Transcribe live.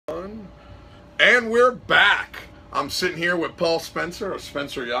And we're back. I'm sitting here with Paul Spencer of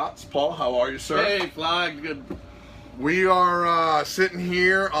Spencer Yachts. Paul, how are you, sir? Hey, Fly, good. We are sitting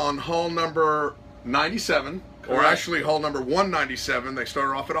here on hull number 97, or actually hull number 197. They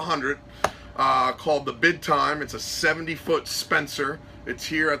started off at 100, called the Bid Time. It's a 70-foot Spencer. It's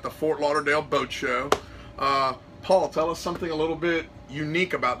here at the Fort Lauderdale Boat Show. Paul, tell us something a little bit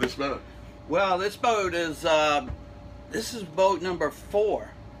unique about this boat. Well, this boat is, this is boat number 4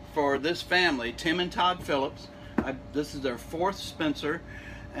 for this family, Tim and Todd Phillips. This is their 4th Spencer,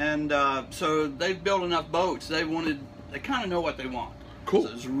 and so they've built enough boats. They kind of know what they want. Cool. So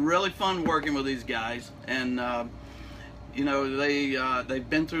it's really fun working with these guys, and you know, they've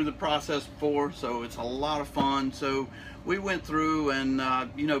been through the process before, so it's a lot of fun. So we went through and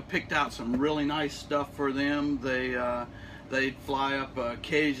you know, picked out some really nice stuff for them. They fly up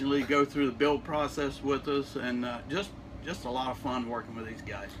occasionally, go through the build process with us, and just a lot of fun working with these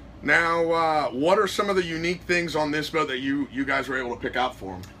guys. Now, what are some of the unique things on this boat that you guys were able to pick out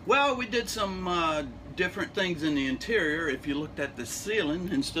for them? Well, we did some different things in the interior. If you looked at the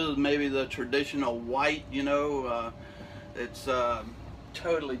ceiling, instead of maybe the traditional white, you know, it's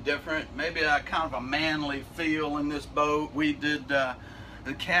totally different. Maybe a kind of a manly feel in this boat. We did the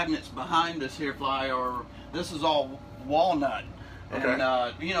cabinets behind us here, Fly, or this is all walnut. Okay.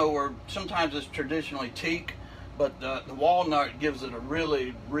 And you know, or sometimes it's traditionally teak, but the walnut gives it a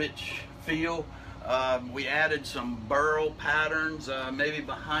really rich feel. We added some burl patterns. Maybe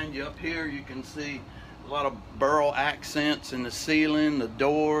behind you up here you can see a lot of burl accents in the ceiling, the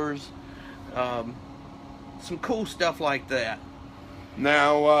doors, some cool stuff like that.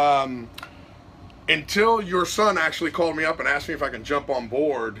 Now, until your son actually called me up and asked me if I can jump on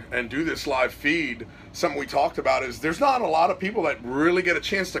board and do this live feed, something we talked about is there's not a lot of people that really get a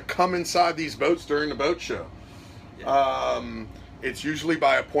chance to come inside these boats during the boat show. It's usually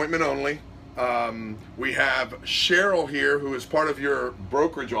by appointment only. We have Cheryl here, who is part of your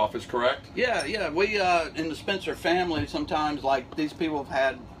brokerage office, correct? Yeah. We in the Spencer family, sometimes, like, these people have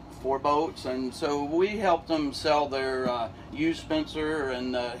had 4 boats, and so we help them sell their used Spencer,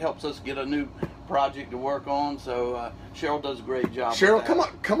 and helps us get a new project to work on. So Cheryl does a great job. Cheryl,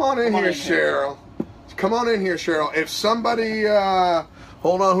 come on in here, Cheryl. Come on in here, Cheryl. If somebody,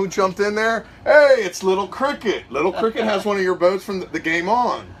 hold on, who jumped in there? Hey, it's Little Cricket. Little Cricket has one of your boats from the Game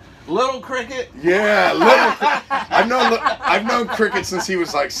On. Little Cricket? Yeah, Little. I've known Cricket since he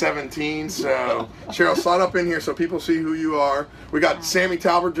was like 17. So Cheryl, slide up in here so people see who you are. We got Sammy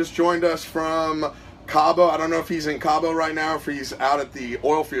Talbert just joined us from Cabo. I don't know if he's in Cabo right now, or if he's out at the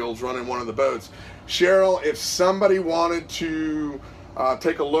oil fields running one of the boats. Cheryl, if somebody wanted to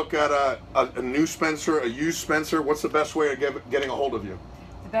take a look at a new Spencer, a used Spencer, what's the best way of getting a hold of you?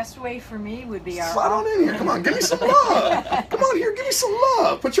 The best way for me would be our... Slide on in here. Come on, give me some love. Come on here, give me some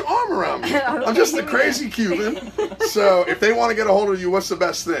love. Put your arm around me. I'm just a crazy Cuban. So if they want to get a hold of you, what's the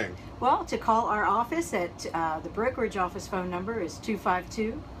best thing? Well, to call our office at the brokerage office phone number is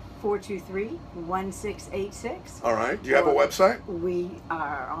 252-423-1686. All right. Do you have a website? We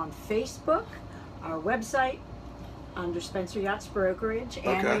are on Facebook, our website, under Spencer Yachts Brokerage,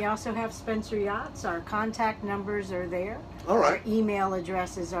 and we also have Spencer Yachts. Our contact numbers are there. All right. Our email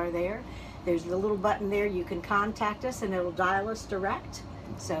addresses are there. There's the little button there. You can contact us, and it'll dial us direct.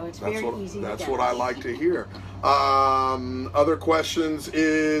 So it's very easy to get. That's what I like to hear. Other questions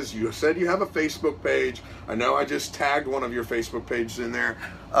is, you said you have a Facebook page. I know I just tagged one of your Facebook pages in there.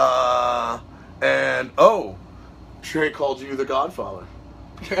 And, oh, Trey called you the Godfather.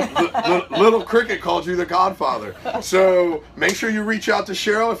 Little Cricket called you the Godfather. So make sure you reach out to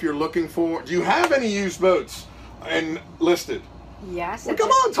Cheryl if you're looking for. Do you have any used boats and listed? Yes. Well,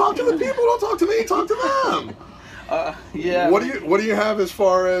 come on, talk to the people. Don't talk to me. Talk to them. Yeah. What do you have as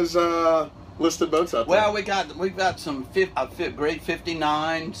far as listed boats out there? Well, we've got some grade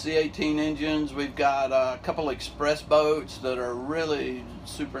 59 C18 engines. We've got a couple express boats that are really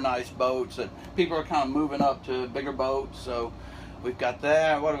super nice boats that people are kind of moving up to bigger boats. So we've got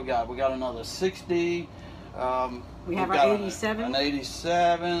that. What do we got? We got another 60. We have our 87. An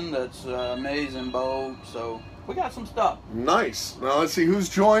 87. That's an amazing boat. So we got some stuff. Nice. Now let's see who's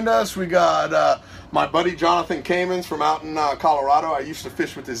joined us. We got my buddy Jonathan Kamens from out in Colorado. I used to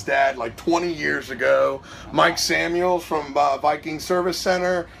fish with his dad like 20 years ago. Mike Samuels from Viking Service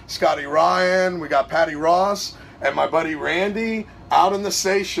Center. Scotty Ryan. We got Patty Ross. And my buddy Randy out in the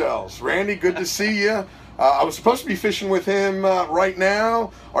Seychelles. Randy, good to see you. I was supposed to be fishing with him right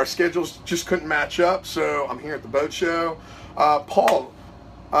now. Our schedules just couldn't match up, so I'm here at the boat show. Paul,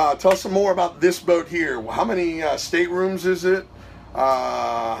 tell us some more about this boat here. How many staterooms is it?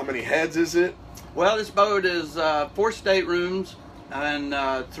 How many heads is it? Well, this boat is 4 staterooms and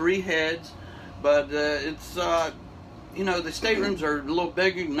 3 heads. But it's you know, the staterooms are a little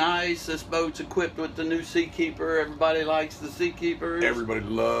bigger, nice. This boat's equipped with the new Seakeeper. Everybody likes the Seakeepers. Everybody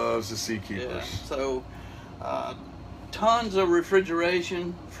loves the Seakeepers. Yeah. So, tons of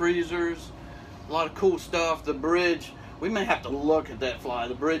refrigeration, freezers, a lot of cool stuff. The bridge, we may have to look at that fly.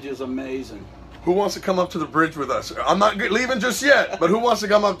 The bridge is amazing. Who wants to come up to the bridge with us? I'm not leaving just yet, but who wants to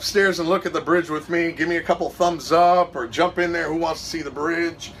come upstairs and look at the bridge with me? Give me a couple thumbs up or jump in there. Who wants to see the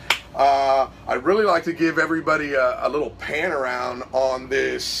bridge? I'd really like to give everybody a little pan around on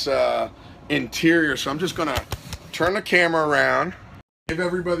this interior. So I'm just going to turn the camera around, give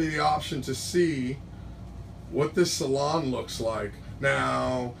everybody the option to see what this salon looks like.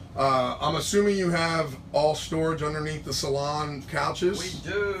 Now, I'm assuming you have all storage underneath the salon couches? We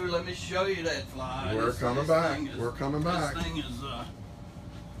do. Let me show you that fly. We're coming back. We're coming back. This thing is,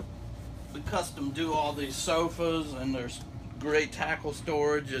 we custom do all these sofas, and there's great tackle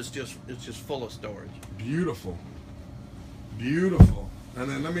storage. It's just full of storage. Beautiful. Beautiful. And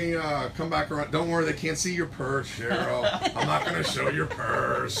then let me come back around. Don't worry, they can't see your purse, Cheryl. I'm not going to show your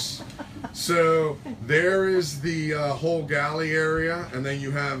purse. So there is the whole galley area, and then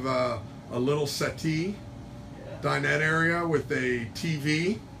you have a little settee, dinette area with a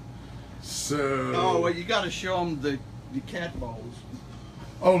TV. So. Oh well, you got to show them the cat bowls.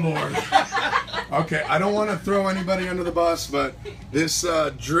 Oh Lord. Okay, I don't want to throw anybody under the bus, but this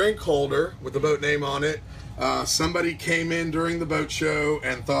drink holder with the boat name on it. Somebody came in during the boat show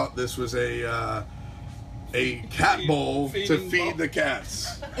and thought this was a cat bowl to feed the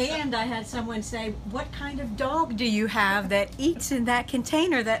cats. And I had someone say, "What kind of dog do you have that eats in that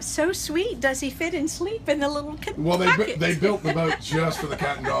container? That's so sweet. Does he fit and sleep in the little Well, pocket?" they built the boat just for the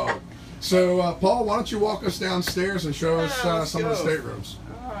cat and dog. So, Paul, why don't you walk us downstairs and show us some of the staterooms?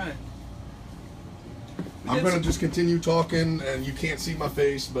 All right. I'm going to just continue talking, and you can't see my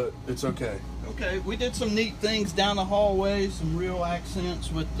face, but it's okay. Okay, we did some neat things down the hallway, some real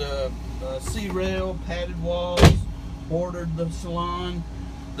accents with the sea rail, padded walls, bordered the salon.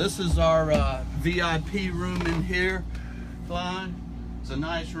 This is our VIP room in here, Fly. It's a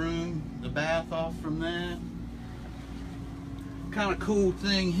nice room. The bath off from that. Kind of cool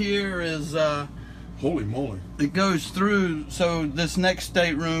thing here is holy moly, it goes through, so this next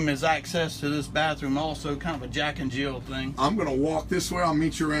stateroom is access to this bathroom, also kind of a Jack and Jill thing. I'm going to walk this way. I'll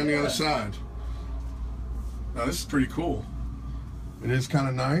meet you around the other side. Now, this is pretty cool. It is kind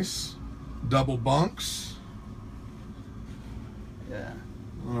of nice. Double bunks. Yeah.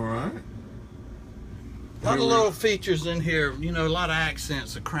 All right. A lot of little features in here, you know, a lot of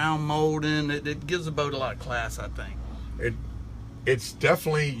accents, the crown molding. It gives the boat a lot of class, I think. It's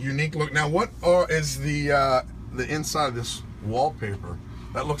definitely unique look. Now, what is the inside of this wallpaper?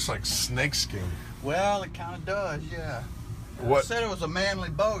 That looks like snakeskin. Well, it kind of does, yeah. What? I said it was a manly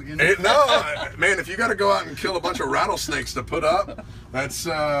boat, you know. No, man, if you got to go out and kill a bunch of rattlesnakes to put up, that's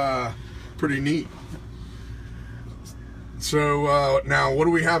pretty neat. So now, what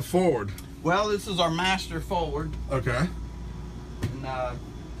do we have forward? Well, this is our master forward. Okay. And,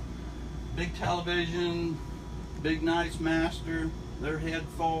 big television, big nice master. Their head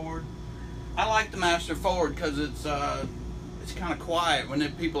forward. I like the master forward because it's kind of quiet.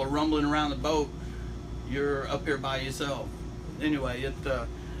 When people are rumbling around the boat, you're up here by yourself. Anyway,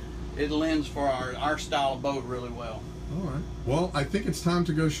 it lends for our style of boat really well. All right. Well, I think it's time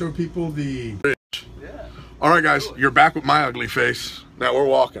to go show people the bridge. Yeah. All right, guys, you're back with my ugly face. Now we're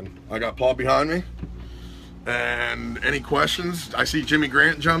walking. I got Paul behind me. And any questions? I see Jimmy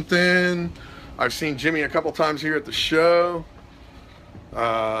Grant jumped in. I've seen Jimmy a couple times here at the show. We're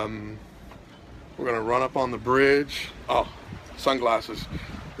gonna run up on the bridge. Oh, sunglasses.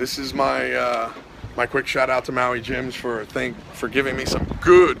 This is my my quick shout out to Maui Gyms for giving me some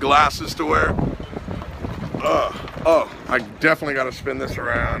good glasses to wear. Oh, I definitely got to spin this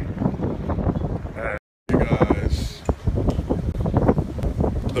around. And you guys,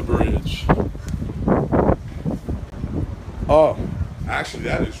 the bridge. Oh, actually,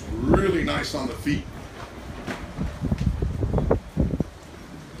 that is really nice on the feet.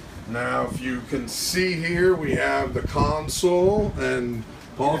 Now, if you can see here, we have the console. And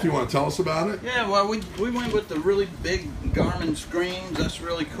Paul, if you want to tell us about it. Yeah, well, we went with the really big Garmin screens. That's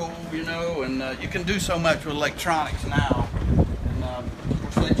really cool, you know, and you can do so much with electronics now. And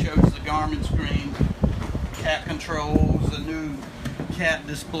of course, they chose the Garmin screen, cat controls, the new cat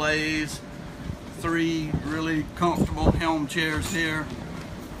displays, 3 really comfortable helm chairs here.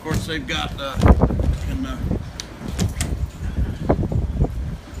 Of course, they've got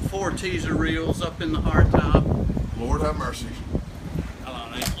 4 teaser reels up in the hardtop. Lord have mercy. A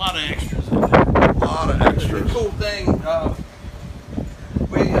lot of extras in there. A lot of extras. The cool thing,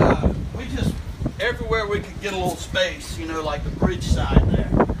 we just everywhere we could get a little space, you know, like the bridge side there.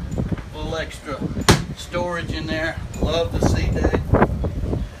 A little extra storage in there. Love the sea deck.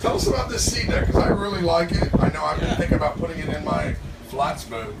 Tell us about this sea deck, because I really like it. I know I've been thinking about putting it in my flats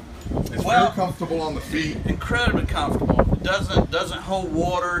boat. It's very comfortable on the feet. Incredibly comfortable. It doesn't hold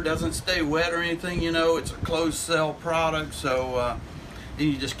water, doesn't stay wet or anything, you know. It's a closed cell product, so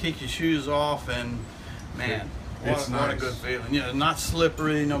you just kick your shoes off and, man, what a good feeling. You know, not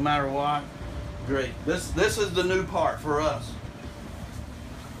slippery no matter what. Great. This is the new part for us.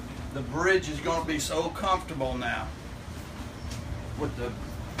 The bridge is going to be so comfortable now with the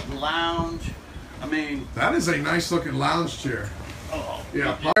lounge. I mean, that is a nice looking lounge chair. Oh,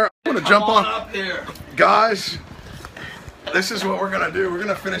 yeah. I'm going to jump on up here. Guys, this is what we're going to do. We're going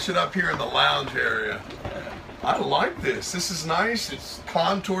to finish it up here in the lounge area. I like this. This is nice. It's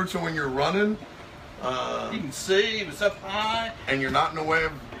contoured so when you're running, you can see it's up high. And you're not in the way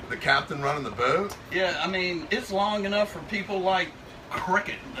of the captain running the boat. Yeah, I mean, it's long enough for people like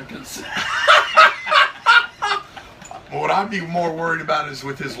Cricket. What I'd be more worried about is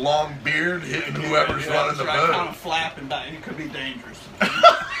with his long beard hitting whoever's running the boat. Kind of flapping back. It could be dangerous.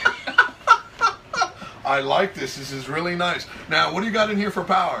 I like this. This is really nice. Now, what do you got in here for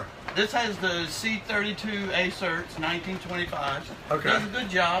power? This has the C32 Acerts 1925. Okay. Does a good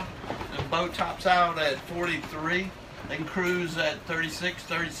job. The boat tops out at 43. They can cruise at 36,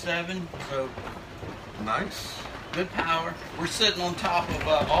 37. So nice. Good power. We're sitting on top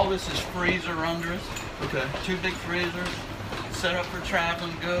of all this is freezer under us. Okay. 2 big freezers. Set up for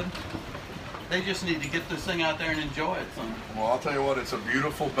traveling good. They just need to get this thing out there and enjoy it. So. Well, I'll tell you what, it's a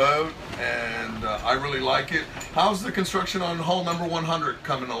beautiful boat, and I really like it. How's the construction on hull number 100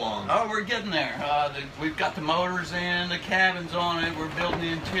 coming along? Oh, we're getting there. We've got the motors in, the cabins on it. We're building the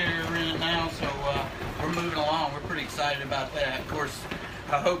interior in it now, so we're moving along. We're pretty excited about that. Of course,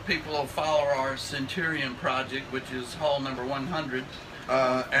 I hope people will follow our Centurion project, which is hull number 100.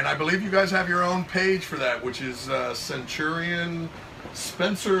 And I believe you guys have your own page for that, which is Centurion...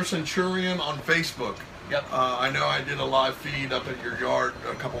 Spencer Centurion on Facebook. Yep. I know I did a live feed up at your yard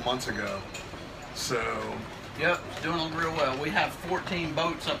a couple months ago. So. Yep, it's doing real well. We have 14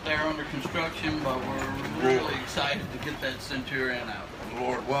 boats up there under construction, but we're really excited to get that Centurion out.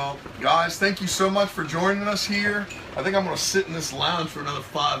 Lord, well, guys, thank you so much for joining us here. I think I'm going to sit in this lounge for another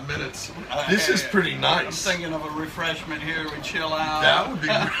 5 minutes. This is pretty nice. I'm thinking of a refreshment here. We chill out. That would be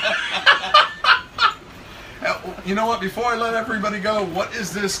You know what? Before I let everybody go, what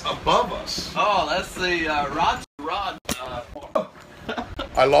is this above us? Oh, that's the rod.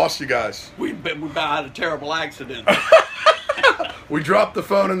 I lost you guys. We had a terrible accident. We dropped the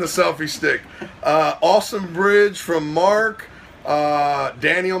phone and the selfie stick. Awesome bridge from Mark,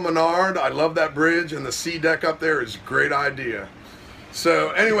 Daniel Menard. I love that bridge, and the sea deck up there is a great idea. So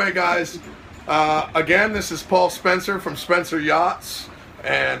anyway, guys, again, this is Paul Spencer from Spencer Yachts.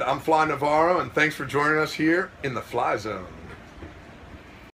 And I'm Fly Navarro, and thanks for joining us here in the Fly Zone.